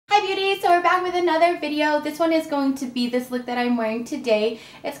so we're back with another video. This one is going to be this look that I'm wearing today.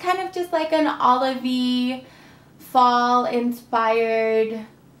 It's kind of just like an olivey, fall inspired,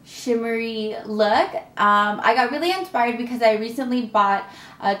 shimmery look. I got really inspired because I recently bought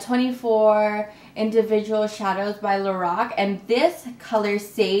 24 individual shadows by Lorac, and this color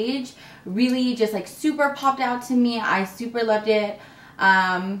Sage really just like super popped out to me. I super loved it.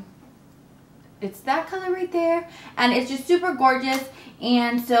 It's that color right there, and it's just super gorgeous.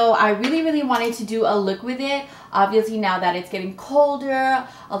 And so I really wanted to do a look with it. Obviously now that it's getting colder,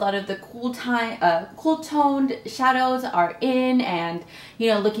 a lot of the cool toned shadows are in and,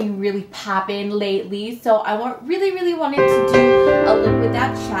 you know, looking really poppin' lately. So I really wanted to do a look with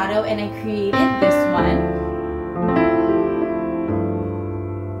that shadow, and I created this one.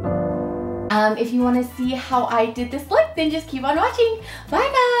 If you want to see how I did this look, then just keep on watching.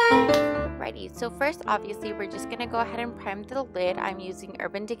 Bye guys! Alrighty, so first obviously we're just going to go ahead and prime the lid. I'm using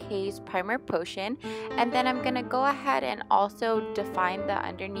Urban Decay's Primer Potion, and then I'm going to go ahead and also define the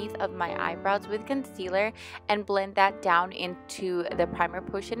underneath of my eyebrows with concealer and blend that down into the Primer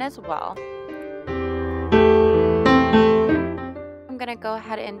Potion as well. I'm going to go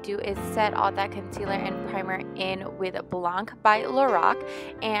ahead and do is set all that concealer and primer in with Blanc by Lorac,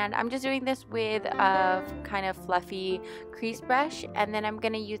 and I'm just doing this with a kind of fluffy crease brush, and then I'm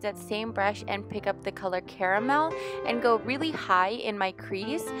going to use that same brush and pick up the color Caramel and go really high in my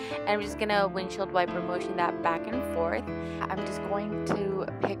crease, and I'm just going to windshield wiper motion that back and forth. I'm just going to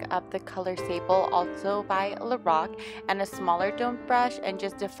pick up the color Sable, also by Lorac, and a smaller domed brush, and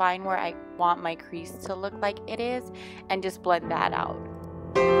just define where I want my crease to look like it is, and just blend that out.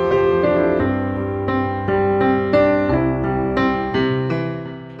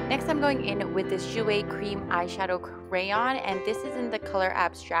 Next, I'm going in with this Jouer Creme eyeshadow crayon, and this is in the color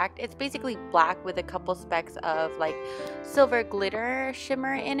Abstract. It's basically black with a couple specks of like silver glitter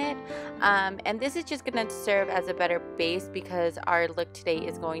shimmer in it, and this is just going to serve as a better base because our look today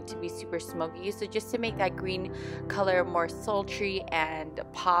is going to be super smoky. So just to make that green color more sultry and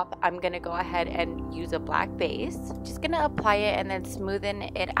pop, I'm going to go ahead and use a black base. Just going to apply it and then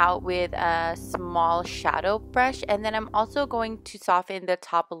smoothen it out with a small shadow brush, and then I'm also going to soften the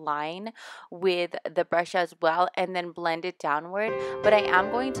top line with the brush as well, and then blend it downward. But I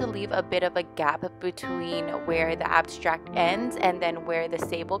am going to leave a bit of a gap between where the Abstract ends and then where the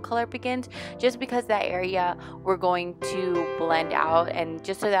Sable color begins, just because that area we're going to blend out, and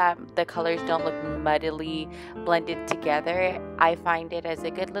just so that the colors don't look muddily blended together, I find it as a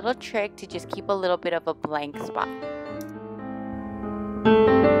good little trick to just keep a little bit of a blank spot.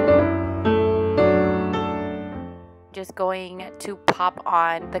 Just going to pop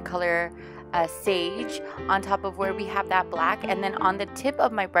on the color Sage on top of where we have that black, and then on the tip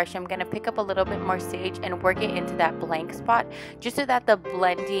of my brush I'm going to pick up a little bit more Sage and work it into that blank spot, just so that the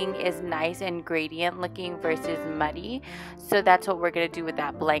blending is nice and gradient looking versus muddy. So that's what we're going to do with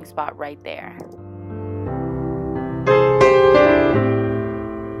that blank spot right there.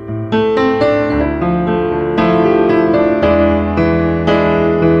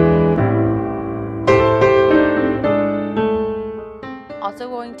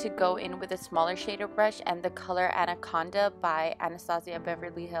 To go in with a smaller shader brush and the color Anaconda by Anastasia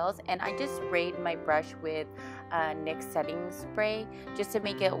Beverly Hills, and I just sprayed my brush with NYX setting spray just to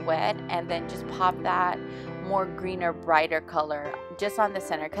make it wet, and then just pop that more greener, brighter color just on the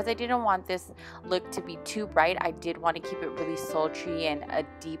center because I didn't want this look to be too bright. I did want to keep it really sultry and a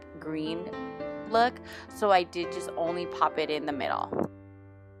deep green look, so I did just only pop it in the middle.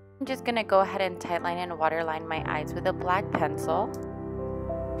 I'm just gonna go ahead and tightline and waterline my eyes with a black pencil.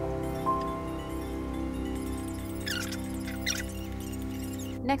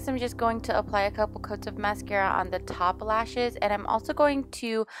 Next, I'm just going to apply a couple coats of mascara on the top lashes, and I'm also going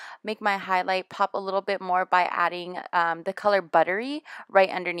to make my highlight pop a little bit more by adding the color Buttery right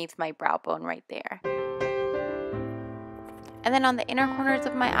underneath my brow bone right there. And then on the inner corners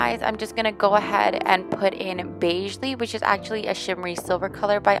of my eyes, I'm just going to go ahead and put in Beigley, which is actually a shimmery silver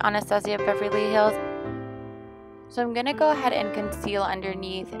color by Anastasia Beverly Hills. So I'm going to go ahead and conceal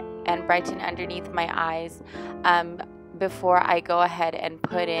underneath and brighten underneath my eyes before I go ahead and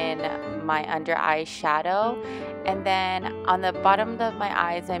put in my under eye shadow. And then on the bottom of my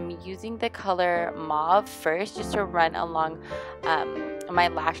eyes, I'm using the color Mauve first just to run along my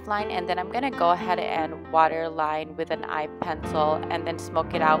lash line, and then I'm gonna go ahead and waterline with an eye pencil and then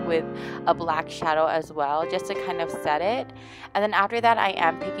smoke it out with a black shadow as well, just to kind of set it. And then after that, I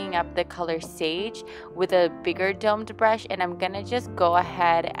am picking up the color Sage with a bigger domed brush, and I'm gonna just go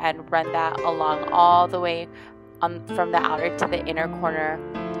ahead and run that along all the way from the outer to the inner corner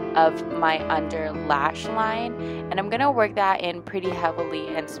of my under lash line, and I'm gonna work that in pretty heavily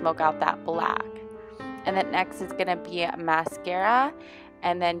and smoke out that black. And then next is gonna be mascara,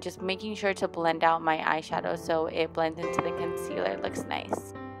 and then just making sure to blend out my eyeshadow so it blends into the concealer. It looks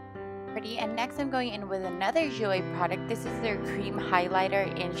nice. Pretty. And next I'm going in with another Jouer product. This is their cream highlighter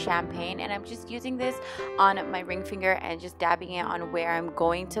in champagne, and I'm just using this on my ring finger and just dabbing it on where I'm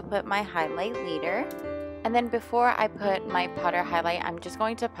going to put my highlight later. And then before I put my powder highlight, I'm just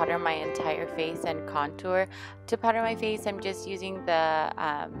going to powder my entire face and contour. To powder my face, I'm just using the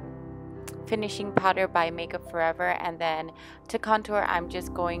finishing powder by Makeup Forever, and then to contour I'm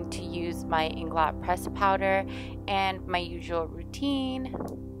just going to use my Inglot press powder and my usual routine,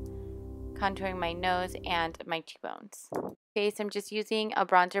 contouring my nose and my cheekbones. Face, I'm just using a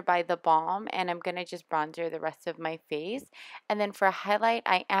bronzer by The Balm, and I'm gonna just bronzer the rest of my face. And then for highlight,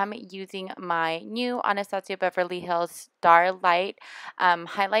 I am using my new Anastasia Beverly Hills Starlight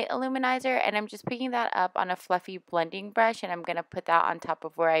highlight illuminizer, and I'm just picking that up on a fluffy blending brush, and I'm gonna put that on top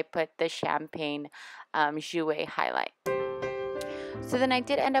of where I put the champagne Jouer highlight. So then I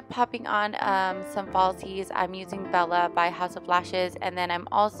did end up popping on some falsies. I'm using Bella by House of Lashes, and then I'm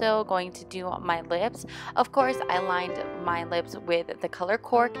also going to do my lips. Of course, I lined my lips with the color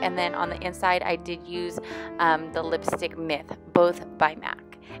Cork, and then on the inside I did use the lipstick Myth, both by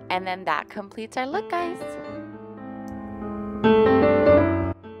MAC. And then that completes our look, guys.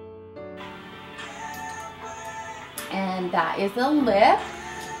 And that is the lip.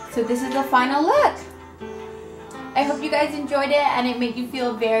 So this is the final look. I hope you guys enjoyed it and it made you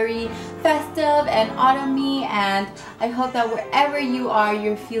feel very festive and autumny, and I hope that wherever you are,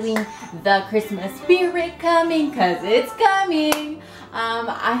 you're feeling the Christmas spirit coming, because it's coming.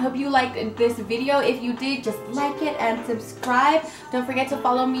 I hope you liked this video. If you did, just like it and subscribe. Don't forget to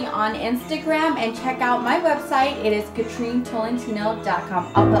follow me on Instagram and check out my website. It is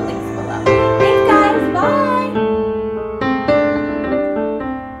KatrineTolentino.com. I'll put links below. Thanks guys, bye!